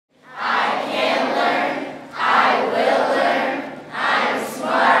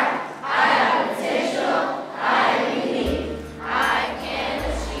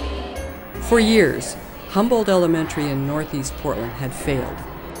For years, Humboldt Elementary in Northeast Portland had failed.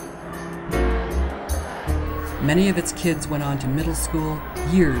 Many of its kids went on to middle school,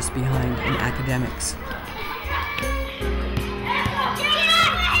 years behind in academics.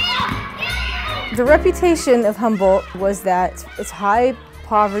 The reputation of Humboldt was that it's high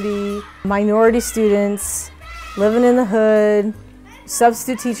poverty, minority students, living in the hood,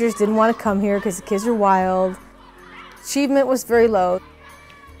 substitute teachers didn't want to come here because the kids are wild. Achievement was very low.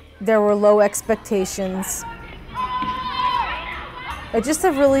 There were low expectations. Just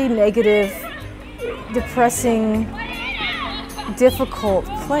a really negative, depressing, difficult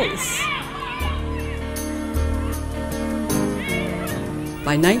place.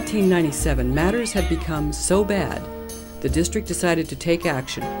 By 1997, matters had become so bad, the district decided to take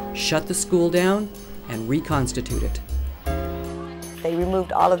action, shut the school down, and reconstitute it. They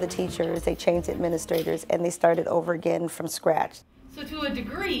removed all of the teachers, they changed administrators, and they started over again from scratch. So to a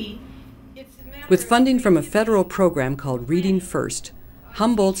degree, it's a matter With funding from a federal program called Reading First,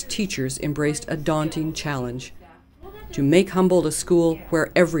 Humboldt's teachers embraced a daunting challenge: to make Humboldt a school where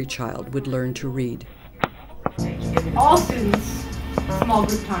every child would learn to read. all students, small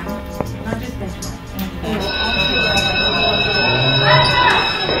group time, not just benchmark.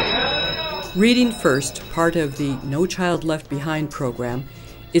 Reading First, part of the No Child Left Behind program,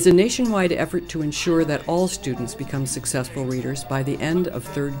 is a nationwide effort to ensure that all students become successful readers by the end of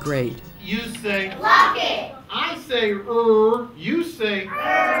 3rd grade. You say, Lucky. I say, you say,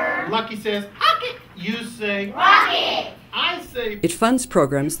 Lucky says, Hocket. You say, Rocket. I say. It funds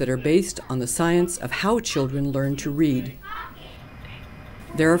programs that are based on the science of how children learn to read.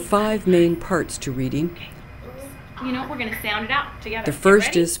 There are 5 main parts to reading. You know, we're going to sound it out together. The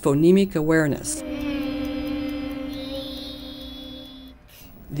first is phonemic awareness,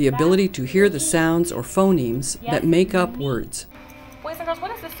 the ability to hear the sounds or phonemes that make up words. Boys and girls,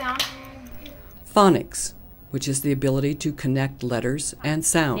 what is this sound? Phonics, which is the ability to connect letters and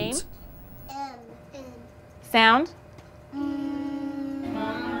sounds. Sound.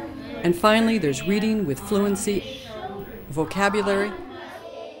 And finally, there's reading with fluency, vocabulary,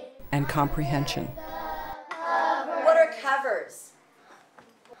 and comprehension. What are covers?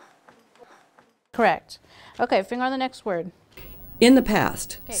 Correct. Okay, finger on the next word. In the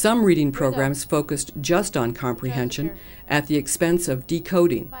past, some reading programs focused just on comprehension at the expense of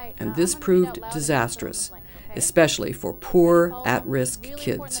decoding, and this proved disastrous, especially for poor, at-risk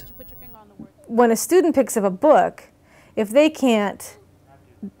kids. When a student picks up a book, if they can't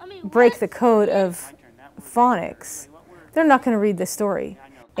break the code of phonics, they're not going to read the story.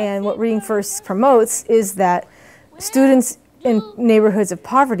 And what Reading First promotes is that students in neighborhoods of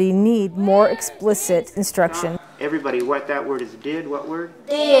poverty need more explicit instruction. Everybody, what that word is did, what word?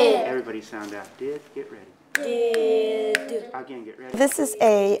 Did. Everybody sound out. Did, get ready. Did. Again, get ready. This is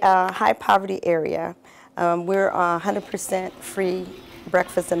a high poverty area. We're 100% free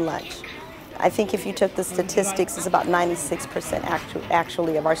breakfast and lunch. I think if you took the statistics, it's about 96%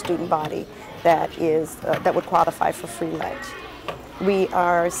 actually of our student body that would qualify for free lunch. We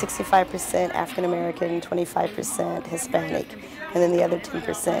are 65% African American, 25% Hispanic, and then the other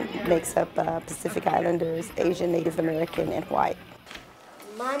 10% makes up Pacific Islanders, Asian, Native American, and white.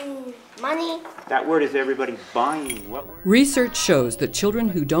 Money. Money. That word is everybody buying. What word? Research shows that children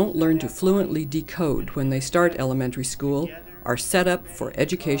who don't learn to fluently decode when they start elementary school are set up for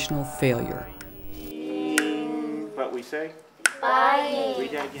educational failure. What we say? Buying.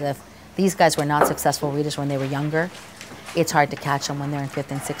 Read that again. If these guys were not successful readers when they were younger, it's hard to catch them when they're in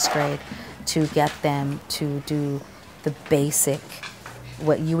 5th and 6th grade, to get them to do the basic,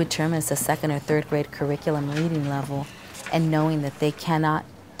 what you would term as the 2nd or 3rd grade curriculum reading level, and knowing that they cannot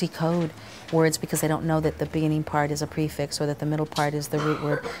decode words because they don't know that the beginning part is a prefix or that the middle part is the root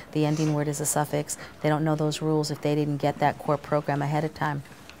word, the ending word is a suffix. They don't know those rules if they didn't get that core program ahead of time.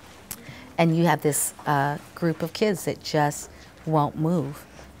 And you have this group of kids that just won't move.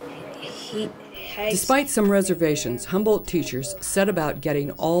 Despite some reservations, Humboldt teachers set about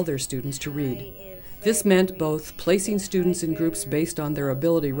getting all their students to read. This meant both placing students in groups based on their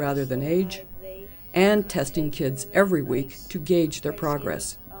ability rather than age, and testing kids every week to gauge their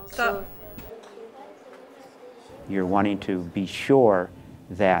progress. Stop. You're wanting to be sure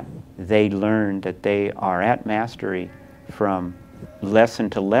that they learn that they are at mastery from lesson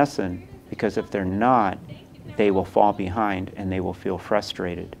to lesson, because if they're not, they will fall behind and they will feel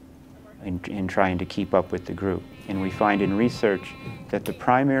frustrated in trying to keep up with the group. And we find in research that the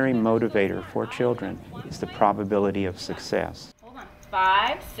primary motivator for children is the probability of success. Hold on.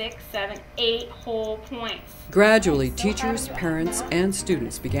 5, 6, 7, 8 whole points. Gradually, teachers, parents, and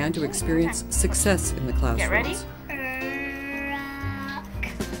students began to experience success in the classrooms. Get ready?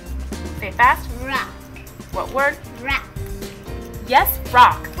 Say fast. Rock. What word? Rock. Yes,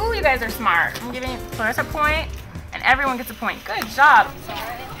 rock. Ooh, you guys are smart. I'm giving Clarissa a point, and everyone gets a point. Good job.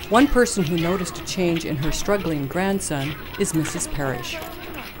 One person who noticed a change in her struggling grandson is Mrs. Parrish.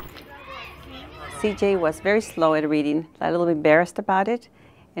 CJ was very slow at reading, a little embarrassed about it,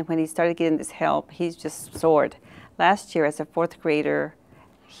 and when he started getting this help, he just soared. Last year, as a 4th grader,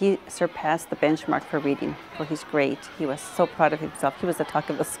 he surpassed the benchmark for reading for his grade. He was so proud of himself. He was the talk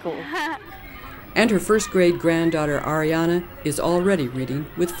of the school. And her 1st grade granddaughter, Ariana, is already reading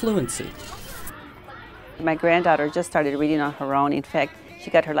with fluency. My granddaughter just started reading on her own. In fact, she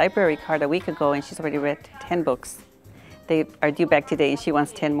got her library card a week ago, and she's already read 10 books. They are due back today, and she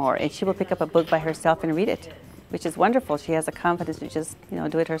wants 10 more. And she will pick up a book by herself and read it, which is wonderful. She has the confidence to just,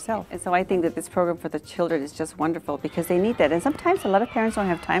 do it herself. And so I think that this program for the children is just wonderful because they need that. And sometimes a lot of parents don't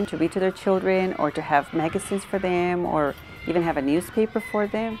have time to read to their children or to have magazines for them or even have a newspaper for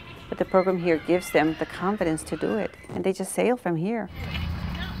them. But the program here gives them the confidence to do it. And they just sail from here.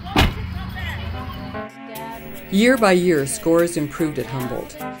 Year by year, scores improved at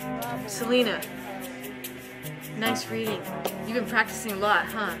Humboldt. Selena, nice reading. You've been practicing a lot,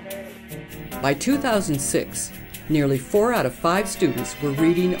 huh? By 2006, nearly 4 out of 5 students were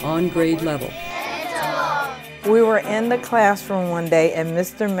reading on grade level. We were in the classroom one day and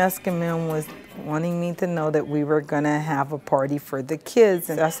Mr. Mescamin was wanting me to know that we were going to have a party for the kids.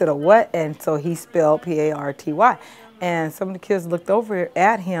 And I said, a what? And so he spelled P-A-R-T-Y. And some of the kids looked over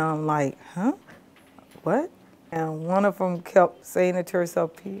at him like, huh? What? And one of them kept saying it to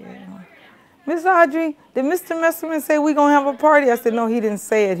herself, P-A-R. Miss Audrey, did Mr. Mescamin say we're going to have a party? I said, no, he didn't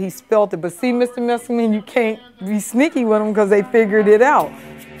say it. He spelled it. But see, Mr. Mescamin, you can't be sneaky with them because they figured it out.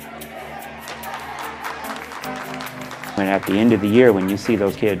 And at the end of the year, when you see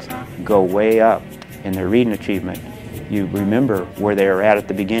those kids go way up in their reading achievement, you remember where they were at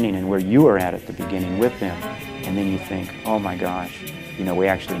the beginning and where you were at the beginning with them. And then you think, oh my gosh, we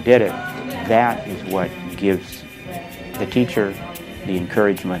actually did it. That is what gives the teacher the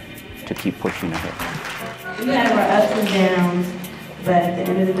encouragement to keep pushing ahead. We have our ups and downs, but at the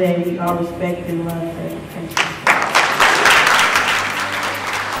end of the day, we all respect and love them.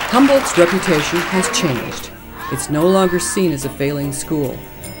 Humboldt's reputation has changed. It's no longer seen as a failing school.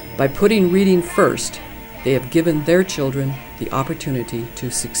 By putting reading first, they have given their children the opportunity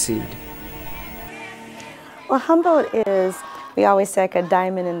to succeed. Well, Humboldt is, we always say, like a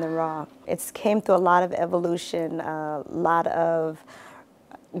diamond in the rough. It's came through a lot of evolution, a lot of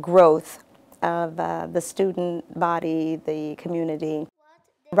growth of the student body, the community.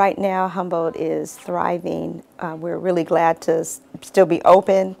 Right now, Humboldt is thriving. We're really glad to still be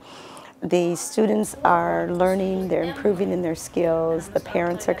open. The students are learning, they're improving in their skills, the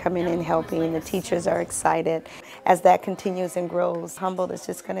parents are coming in helping, the teachers are excited. As that continues and grows, Humboldt is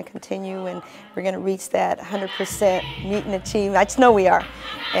just going to continue and we're going to reach that 100% meet and achieve. I just know we are,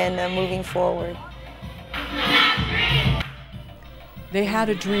 and moving forward. They had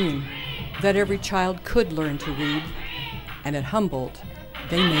a dream that every child could learn to read, and at Humboldt,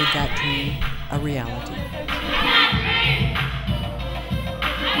 they made that dream a reality.